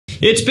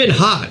It's been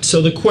hot, so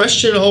the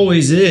question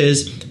always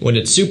is, when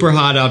it's super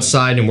hot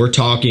outside and we're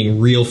talking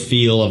real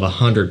feel of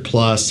 100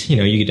 plus, you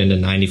know, you get into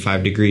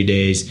 95-degree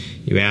days,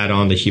 you add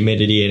on the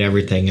humidity and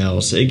everything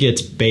else, it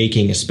gets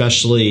baking,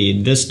 especially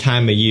this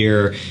time of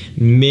year,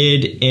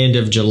 end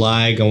of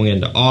July going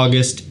into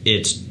August,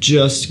 it's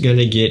just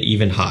gonna get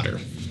even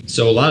hotter.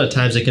 So a lot of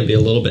times it can be a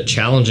little bit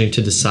challenging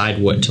to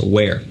decide what to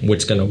wear,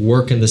 what's gonna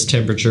work in this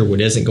temperature, what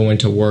isn't going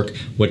to work,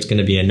 what's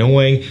gonna be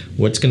annoying,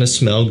 what's gonna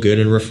smell good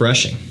and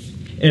refreshing.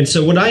 And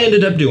so what I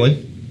ended up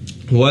doing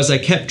was I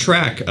kept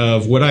track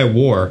of what I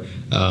wore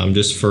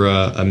just for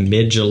a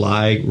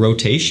mid-July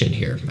rotation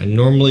here. I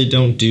normally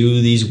don't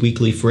do these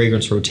weekly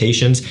fragrance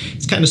rotations.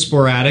 It's kind of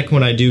sporadic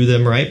when I do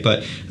them, right?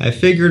 But I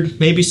figured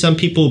maybe some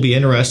people will be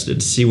interested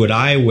to see what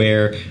I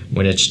wear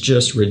when it's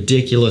just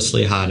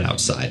ridiculously hot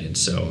outside. And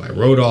so I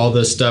wrote all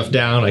this stuff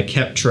down, I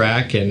kept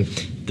track, and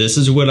this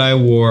is what I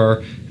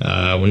wore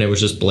when it was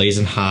just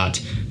blazing hot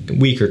a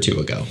week or two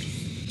ago.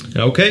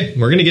 Okay,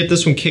 we're gonna get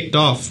this one kicked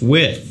off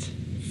with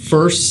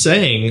first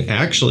saying,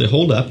 actually,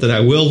 hold up, that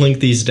I will link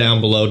these down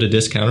below to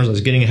discounters. I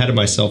was getting ahead of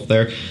myself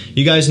there.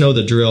 You guys know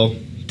the drill.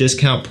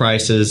 Discount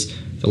prices,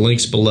 the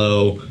links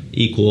below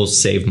equals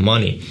save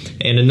money.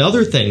 And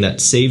another thing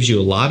that saves you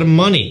a lot of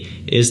money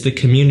is the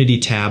community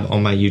tab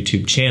on my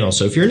YouTube channel.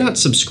 So if you're not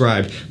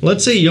subscribed,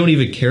 let's say you don't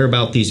even care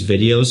about these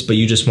videos, but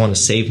you just want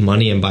to save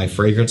money and buy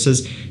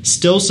fragrances,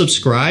 still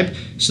subscribe,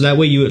 so that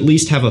way you at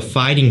least have a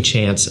fighting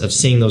chance of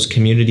seeing those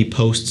community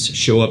posts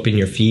show up in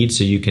your feed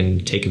so you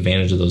can take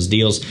advantage of those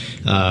deals.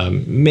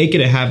 Make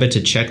it a habit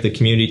to check the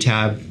community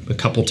tab a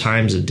couple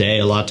times a day.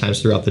 A lot of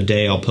times throughout the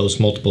day I'll post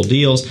multiple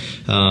deals.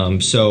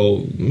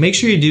 So make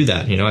sure you do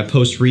that. You know, I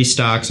post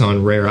restocks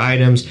on rare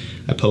items,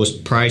 I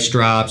post price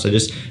drops, I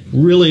just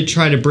really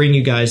try to bring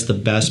you guys the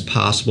best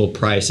possible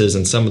prices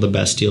and some of the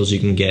best deals you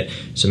can get.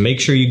 So make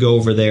sure you go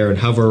over there and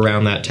hover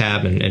around that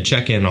tab and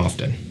check in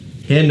often.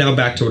 And now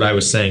back to what I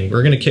was saying.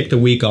 We're going to kick the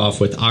week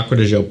off with Acqua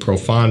di Gio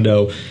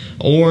Profondo,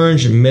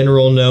 orange,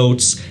 mineral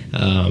notes.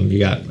 You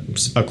got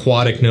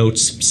aquatic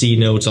notes, sea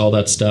notes, all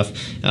that stuff.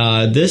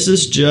 This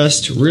is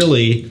just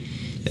really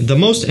the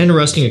most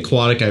interesting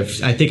aquatic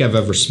I think I've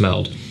ever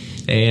smelled.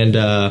 And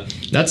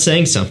that's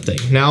saying something.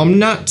 Now, I'm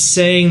not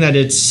saying that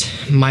it's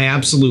my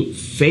absolute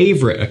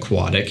favorite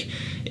aquatic.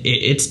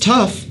 It's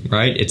tough,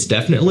 right? It's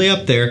definitely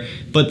up there,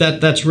 but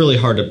that's really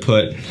hard to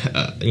put,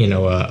 you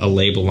know, a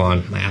label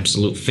on my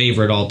absolute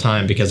favorite all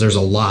time, because there's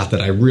a lot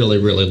that I really,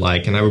 really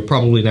like, and I would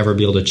probably never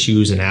be able to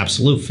choose an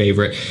absolute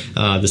favorite.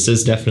 This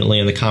is definitely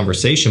in the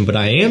conversation, but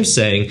I am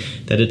saying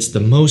that it's the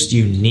most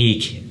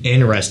unique,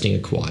 interesting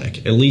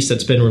aquatic, at least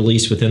that's been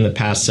released within the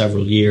past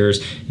several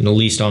years, and at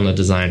least on the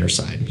designer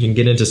side. You can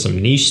get into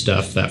some niche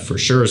stuff that for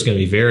sure is going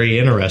to be very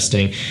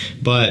interesting,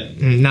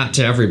 but not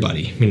to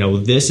everybody. You know,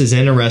 this is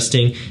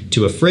interesting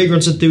to a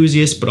fragrance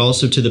enthusiast, but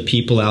also to the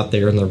people out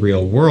there in the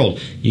real world.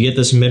 You get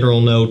this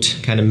mineral note,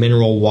 kind of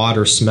mineral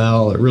water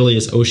smell. It really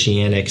is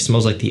oceanic. It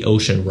smells like the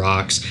ocean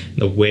rocks,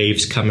 the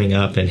waves coming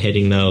up and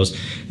hitting those.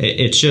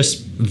 It's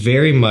just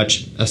very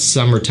much a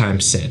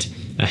summertime scent,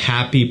 a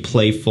happy,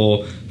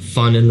 playful,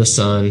 fun in the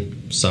sun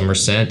summer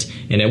scent,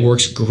 and it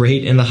works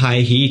great in the high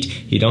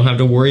heat. You don't have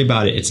to worry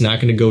about it. It's not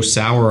going to go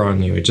sour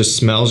on you. It just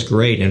smells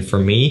great, and for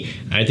me,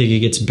 I think it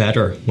gets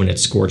better when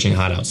it's scorching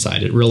hot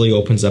outside. It really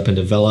opens up and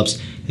develops.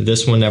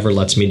 This one never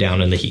lets me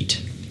down in the heat.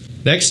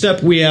 Next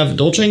up, we have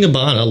Dolce &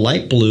 Gabbana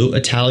Light Blue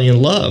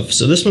Italian Love.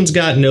 So this one's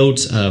got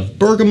notes of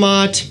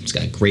bergamot, it's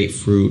got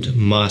grapefruit,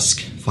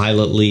 musk,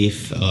 violet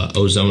leaf,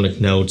 ozonic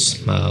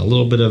notes, a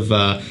little bit of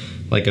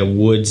like a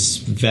woods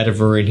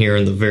vetiver in here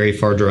in the very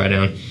far dry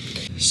down.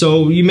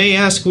 So you may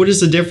ask, what is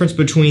the difference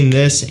between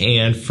this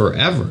and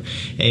Forever?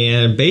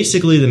 And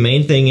basically the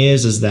main thing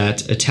is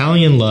that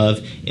Italian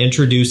Love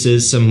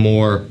introduces some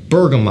more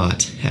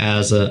bergamot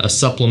as a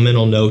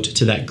supplemental note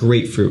to that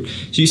grapefruit.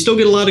 So you still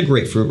get a lot of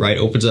grapefruit, right?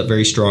 Opens up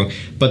very strong,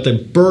 but the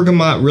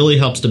bergamot really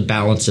helps to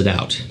balance it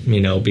out,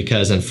 you know,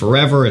 because in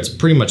Forever it's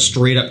pretty much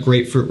straight up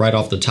grapefruit right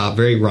off the top,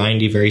 very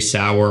rindy, very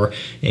sour,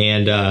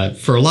 and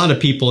for a lot of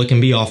people it can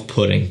be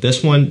off-putting.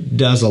 This one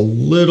does a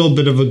little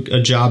bit of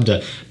a job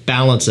to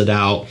balance it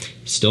out.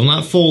 Still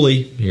not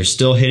fully, you're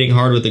still hitting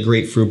hard with the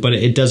grapefruit, but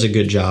it does a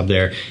good job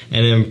there.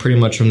 And then pretty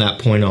much from that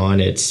point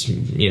on, it's,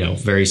 you know,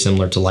 very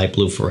similar to Light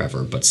Blue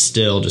Forever, but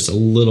still just a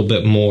little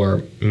bit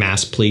more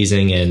mass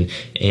pleasing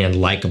and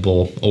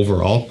likable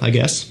overall, I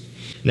guess.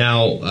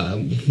 Now,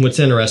 what's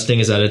interesting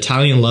is that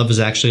Italian Love is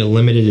actually a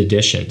limited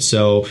edition.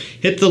 So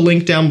hit the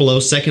link down below,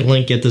 second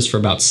link, get this for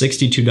about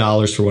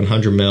 $62 for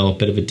 100 ml,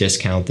 bit of a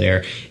discount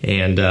there,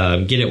 and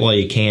get it while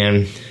you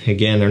can.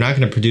 Again, they're not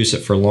going to produce it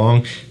for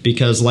long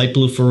because Light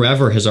Blue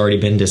Forever has already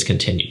been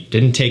discontinued.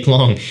 Didn't take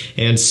long.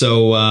 And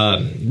so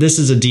this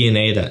is a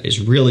DNA that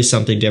is really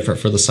something different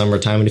for the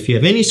summertime. And if you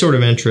have any sort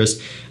of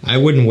interest, I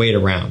wouldn't wait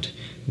around.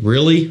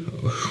 Really,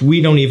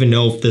 we don't even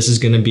know if this is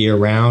going to be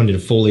around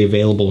and fully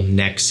available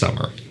next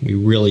summer. We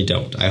really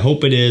don't. I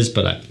hope it is,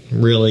 but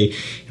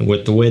and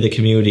with the way the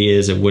community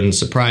is, it wouldn't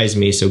surprise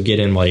me, so get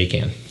in while you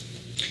can.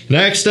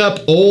 Next up,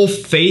 Old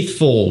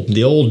Faithful,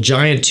 the old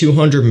giant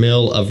 200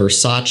 ml of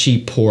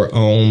Versace Pour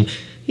Homme.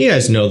 You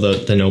guys know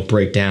the note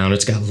breakdown.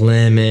 It's got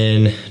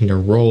lemon,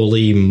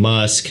 neroli,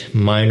 musk,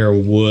 minor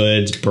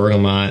woods,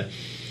 bergamot.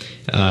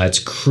 It's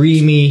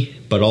creamy,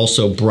 but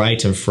also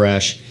bright and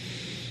fresh,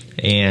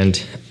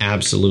 and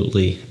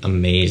absolutely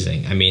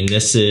amazing. I mean,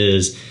 this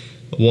is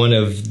one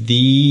of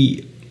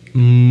the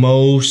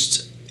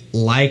most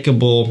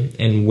likable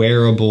and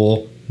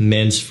wearable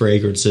men's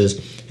fragrances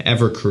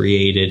ever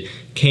created.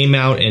 Came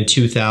out in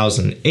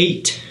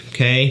 2008,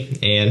 okay,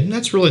 and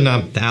that's really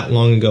not that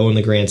long ago in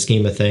the grand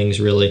scheme of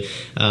things, really,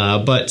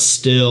 but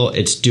still,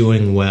 it's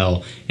doing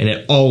well, and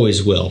it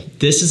always will.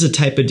 This is a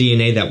type of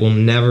DNA that will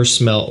never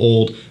smell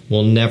old,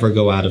 will never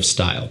go out of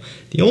style.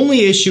 The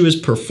only issue is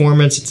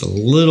performance. It's a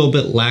little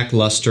bit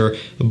lackluster,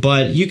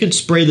 but you can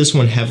spray this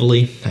one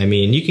heavily. I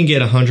mean, you can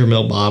get a 100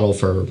 ml bottle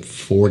for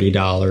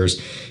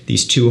 $40.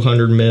 These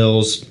 200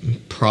 mils,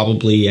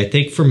 probably, I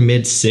think, for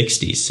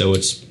mid-60s. So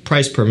it's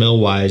price per mil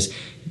wise,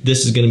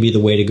 this is going to be the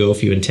way to go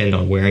if you intend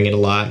on wearing it a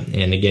lot.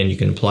 And again, you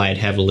can apply it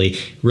heavily,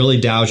 really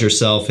douse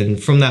yourself.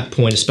 And from that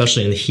point,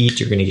 especially in the heat,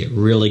 you're going to get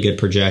really good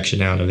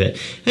projection out of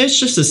it. And it's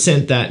just a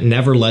scent that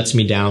never lets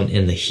me down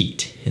in the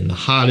heat. In the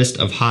hottest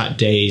of hot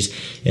days,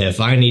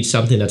 if I need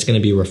something that's going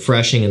to be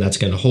refreshing and that's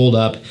going to hold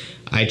up,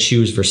 I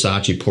choose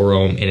Versace Pour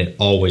Homme, and it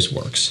always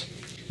works.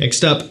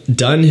 Next up,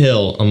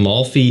 Dunhill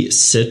Amalfi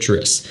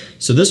Citrus.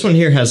 So this one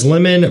here has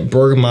lemon,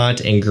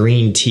 bergamot, and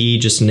green tea,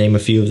 just to name a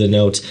few of the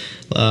notes.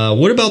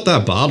 What about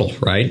that bottle,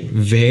 right?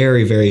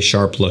 Very, very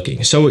sharp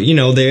looking. So, you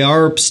know, they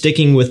are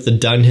sticking with the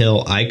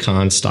Dunhill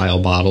Icon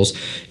style bottles.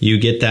 You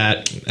get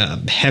that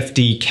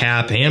hefty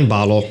cap and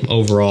bottle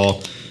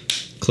overall.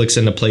 Clicks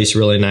into place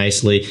really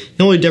nicely.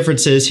 The only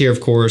difference is here,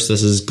 of course,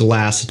 this is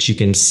glass that you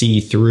can see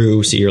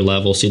through, see your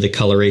level, see the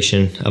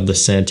coloration of the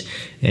scent,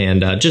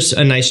 and just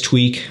a nice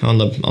tweak on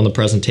the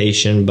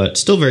presentation, but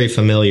still very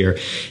familiar.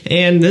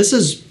 And this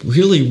is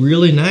really,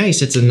 really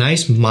nice. It's a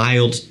nice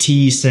mild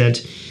tea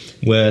scent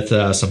with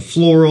some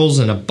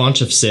florals and a bunch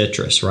of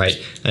citrus, right?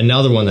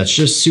 Another one that's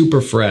just super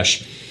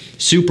fresh,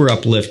 super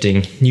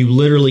uplifting. You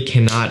literally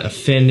cannot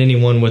offend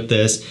anyone with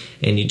this,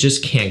 and you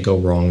just can't go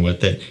wrong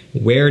with it.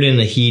 Wear it in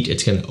the heat,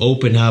 it's going to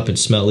open up and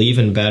smell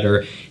even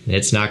better, and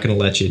it's not going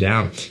to let you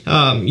down.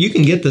 You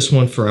can get this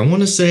one for, I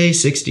want to say,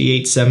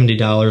 $68,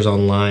 $70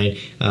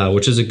 online,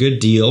 which is a good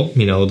deal.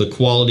 You know, the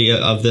quality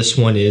of this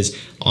one is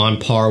on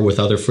par with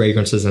other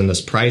fragrances in this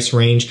price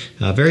range.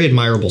 Very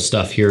admirable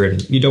stuff here,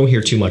 and you don't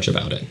hear too much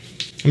about it.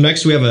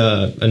 Next, we have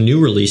a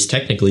new release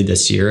technically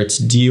this year.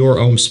 It's Dior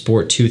Homme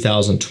Sport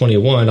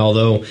 2021,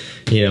 although,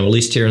 you know, at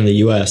least here in the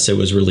US, it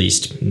was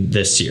released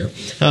this year.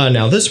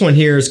 Now, this one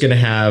here is going to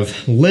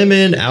have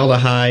lemon,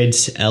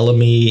 aldehydes,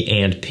 elemi,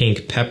 and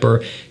pink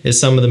pepper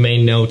is some of the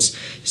main notes.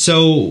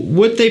 So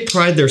what they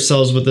pride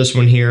themselves with this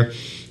one here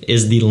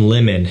is the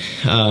lemon.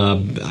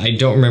 I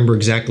don't remember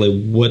exactly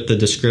what the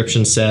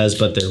description says,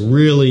 but they're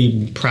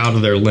really proud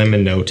of their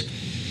lemon note.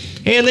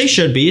 And they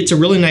should be. It's a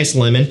really nice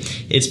lemon.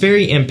 It's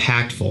very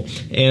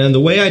impactful. And the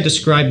way I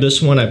described this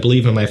one, I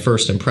believe in my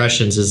first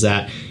impressions, is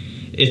that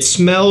it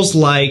smells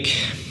like,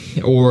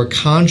 or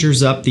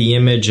conjures up the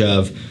image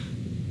of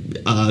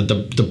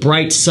the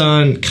bright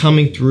sun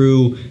coming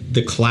through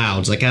the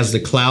clouds. Like as the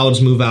clouds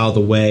move out of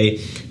the way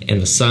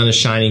and the sun is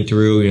shining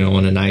through, you know,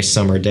 on a nice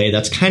summer day.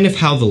 That's kind of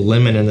how the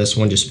lemon in this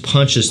one just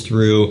punches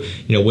through,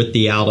 you know, with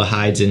the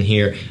aldehydes in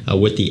here,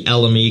 with the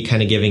elemi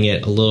kind of giving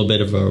it a little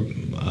bit of a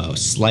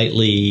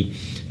slightly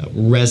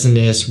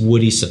resinous,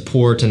 woody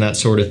support and that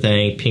sort of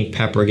thing. Pink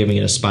pepper giving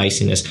it a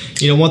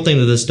spiciness. You know, one thing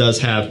that this does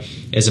have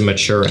is a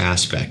mature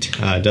aspect.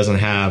 It doesn't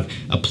have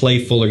a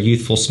playful or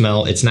youthful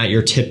smell. It's not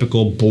your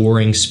typical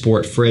boring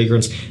sport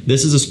fragrance.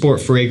 This is a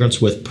sport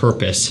fragrance with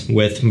purpose,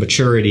 with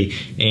maturity,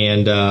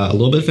 and a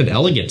little bit of an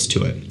elegance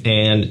to it.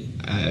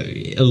 And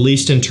at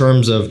least in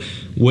terms of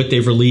what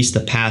they've released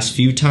the past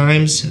few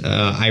times,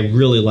 I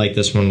really like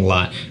this one a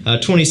lot.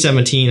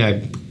 2017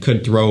 I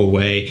could throw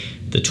away.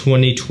 The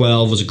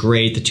 2012 was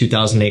great, the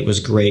 2008 was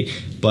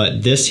great,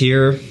 but this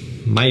here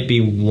might be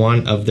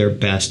one of their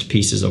best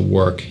pieces of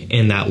work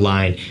in that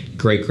line.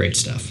 Great, great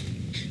stuff.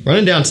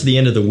 Running down to the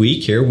end of the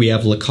week here, we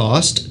have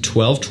Lacoste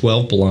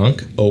 1212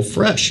 Blanc Eau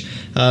Fraiche.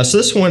 So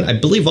this one, I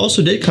believe,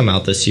 also did come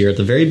out this year at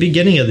the very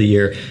beginning of the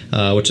year,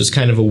 which is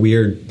kind of a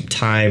weird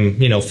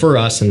time, you know, for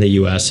us in the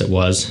US it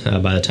was,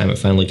 by the time it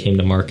finally came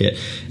to market.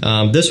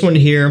 This one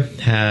here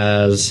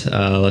has,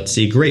 let's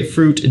see,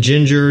 grapefruit,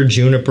 ginger,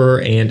 juniper,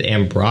 and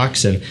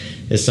ambroxan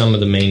is some of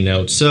the main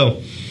notes.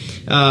 So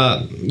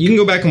you can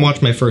go back and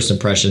watch my first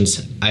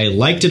impressions. I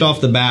liked it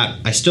off the bat.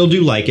 I still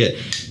do like it.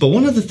 But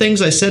one of the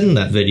things I said in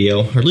that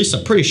video, or at least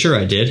I'm pretty sure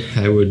I did,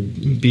 I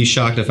would be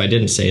shocked if I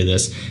didn't say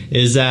this,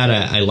 is that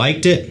I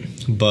liked it,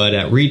 but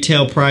at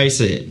retail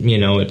price,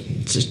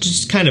 it's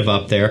just kind of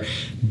up there.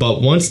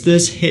 But once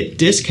this hit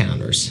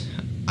discounters,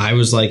 I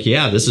was like,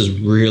 yeah, this is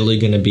really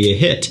going to be a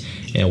hit.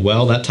 And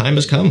well, that time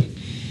has come.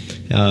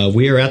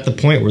 We are at the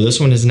point where this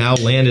one has now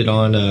landed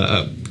on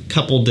a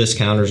couple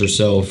discounters or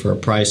so for a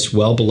price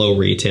well below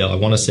retail. I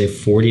want to say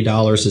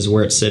 $40 is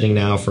where it's sitting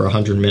now for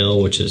 100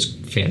 ml, which is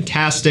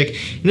fantastic.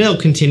 And it'll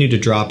continue to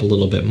drop a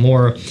little bit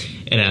more.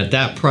 And at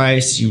that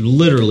price, you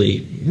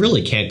literally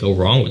really can't go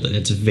wrong with it.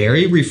 It's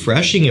very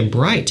refreshing and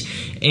bright.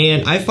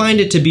 And I find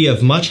it to be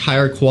of much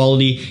higher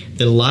quality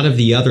than a lot of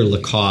the other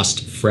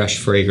Lacoste fresh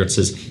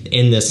fragrances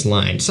in this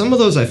line. Some of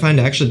those I find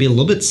to actually be a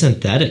little bit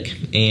synthetic,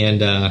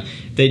 and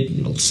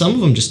some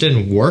of them just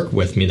didn't work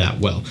with me that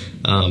well.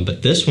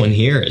 But this one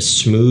here is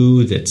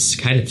smooth, it's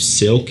kind of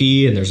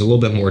silky, and there's a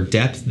little bit more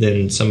depth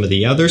than some of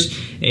the others.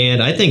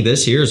 And I think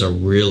this here is a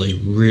really,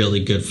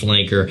 really good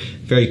flanker.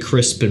 Very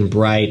crisp and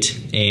bright,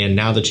 and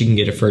now that you can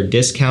get it for a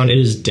discount, it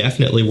is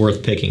definitely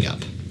worth picking up.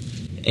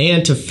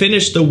 And to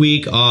finish the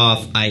week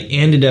off, I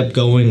ended up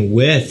going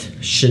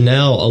with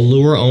Chanel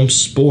Allure Homme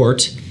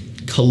Sport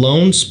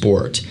Cologne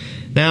Sport.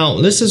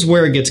 Now, this is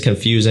where it gets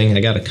confusing.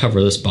 I got to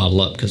cover this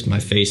bottle up because my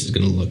face is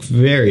going to look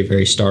very,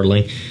 very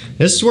startling.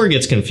 This is where it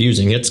gets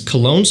confusing. It's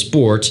Cologne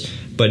Sport,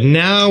 but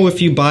now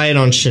if you buy it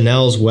on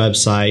Chanel's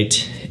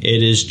website,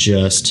 it is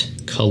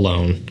just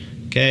Cologne,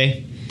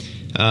 okay?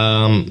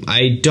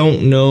 I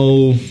don't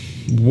know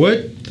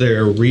what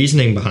their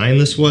reasoning behind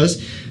this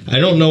was. I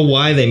don't know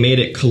why they made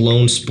it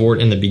Cologne Sport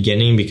in the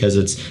beginning, because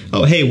it's,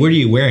 oh, hey, what are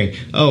you wearing?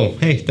 Oh,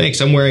 hey, thanks,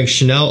 I'm wearing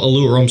Chanel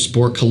Allure Homme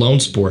Sport Cologne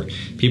Sport.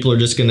 People are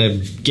just going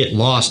to get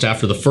lost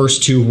after the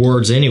first two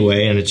words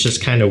anyway, and it's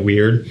just kind of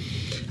weird.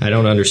 I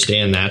don't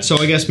understand that. So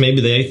I guess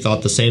maybe they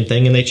thought the same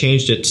thing and they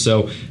changed it.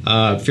 So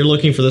if you're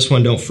looking for this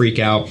one, don't freak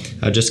out.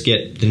 Just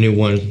get the new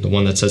one, the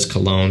one that says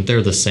Cologne.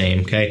 They're the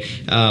same, okay?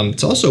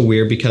 It's also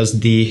weird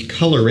because the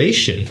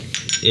coloration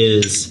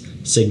is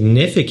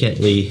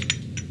significantly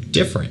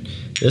different.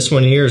 This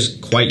one here is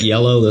quite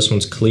yellow. This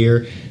one's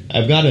clear.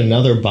 I've got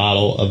another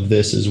bottle of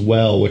this as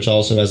well, which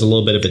also has a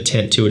little bit of a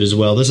tint to it as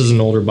well. This is an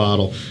older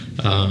bottle.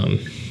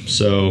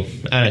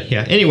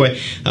 Yeah, anyway,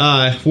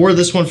 wore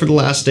this one for the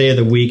last day of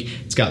the week.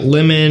 It's got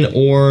lemon,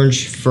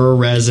 orange, fir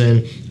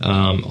resin,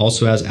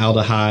 also has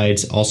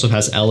aldehydes, also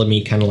has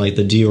LME, kind of like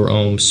the Dior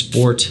Homme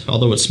Sport,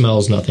 although it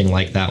smells nothing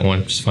like that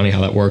one. It's funny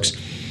how that works.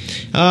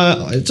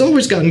 It's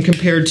always gotten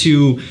compared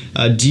to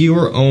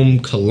Dior Homme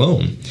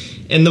Cologne.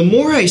 And the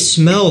more I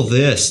smell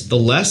this, the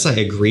less I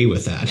agree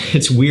with that.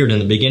 It's weird. In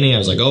the beginning, I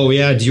was like, oh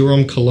yeah, Dior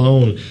Homme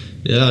Cologne.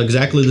 Yeah,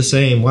 exactly the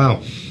same.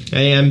 Wow.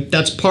 And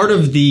that's part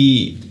of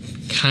the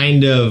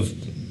kind of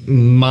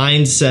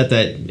mindset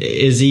that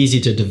is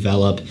easy to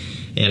develop.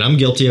 And I'm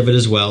guilty of it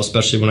as well,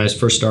 especially when I was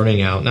first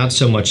starting out. Not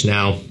so much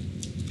now.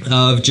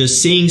 Of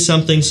just seeing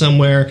something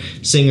somewhere,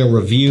 seeing a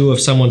review of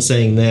someone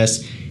saying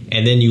this,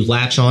 and then you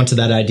latch onto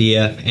that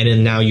idea, and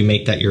then now you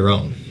make that your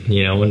own.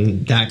 You know,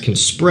 and that can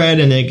spread,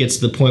 and it gets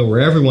to the point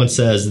where everyone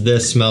says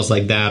this smells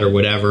like that or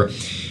whatever,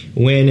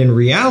 when in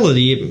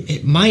reality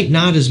it might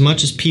not as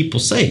much as people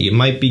say. You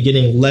might be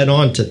getting led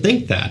on to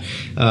think that.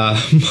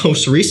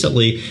 Most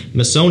recently,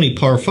 Missoni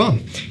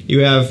Parfum.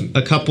 You have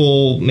a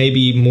couple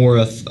maybe more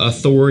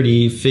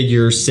authority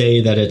figures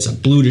say that it's a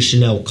Bleu de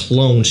Chanel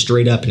clone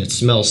straight up, and it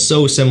smells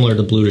so similar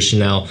to Bleu de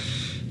Chanel.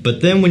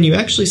 But then when you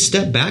actually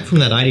step back from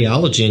that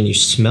ideology and you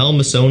smell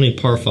Missoni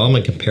Parfum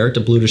and compare it to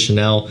Bleu de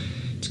Chanel,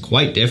 it's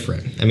quite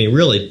different. I mean,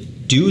 really,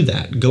 do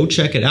that. Go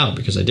check it out,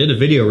 because I did a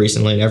video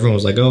recently and everyone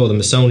was like, oh, the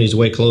Missoni's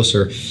way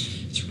closer.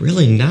 It's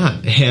really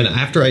not. And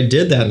after I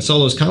did that and saw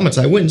those comments,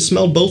 I went and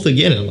smelled both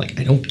again. And I'm like,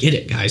 I don't get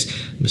it, guys.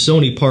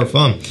 Missoni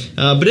Parfum.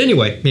 But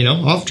anyway, you know,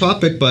 off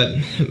topic,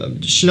 but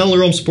Chanel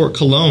Allure Homme Sport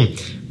Cologne,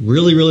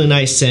 really, really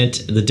nice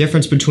scent. The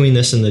difference between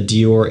this and the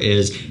Dior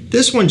is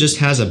this one just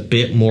has a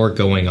bit more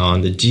going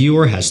on. The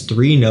Dior has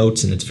 3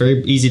 notes, and it's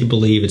very easy to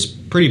believe. It's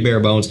pretty bare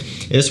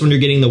bones. This one you're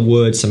getting the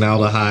wood, some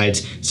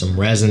aldehydes, some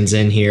resins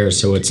in here,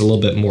 so it's a little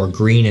bit more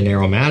green and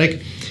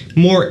aromatic.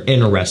 More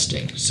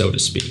interesting, so to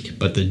speak.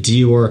 But the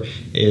Dior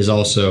is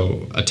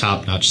also a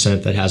top-notch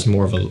scent that has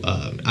more of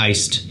a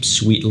iced,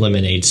 sweet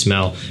lemonade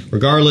smell.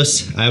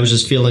 Regardless, I was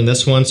just feeling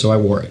this one, so I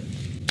wore it.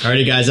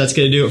 Alrighty guys, that's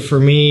going to do it for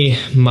me.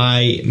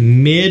 My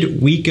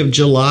mid-week of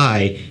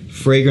July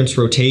fragrance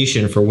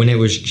rotation for when it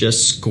was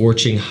just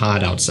scorching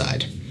hot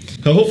outside.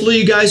 So hopefully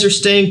you guys are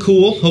staying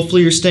cool,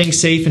 hopefully you're staying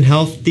safe and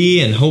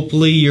healthy, and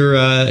hopefully you're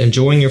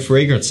enjoying your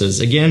fragrances.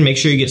 Again, make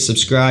sure you get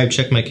subscribed,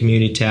 check my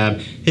community tab,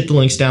 hit the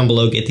links down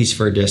below, get these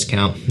for a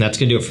discount. That's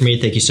going to do it for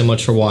me. Thank you so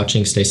much for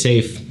watching. Stay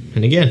safe,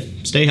 and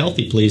again, stay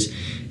healthy, please.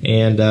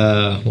 And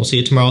we'll see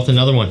you tomorrow with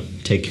another one.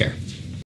 Take care.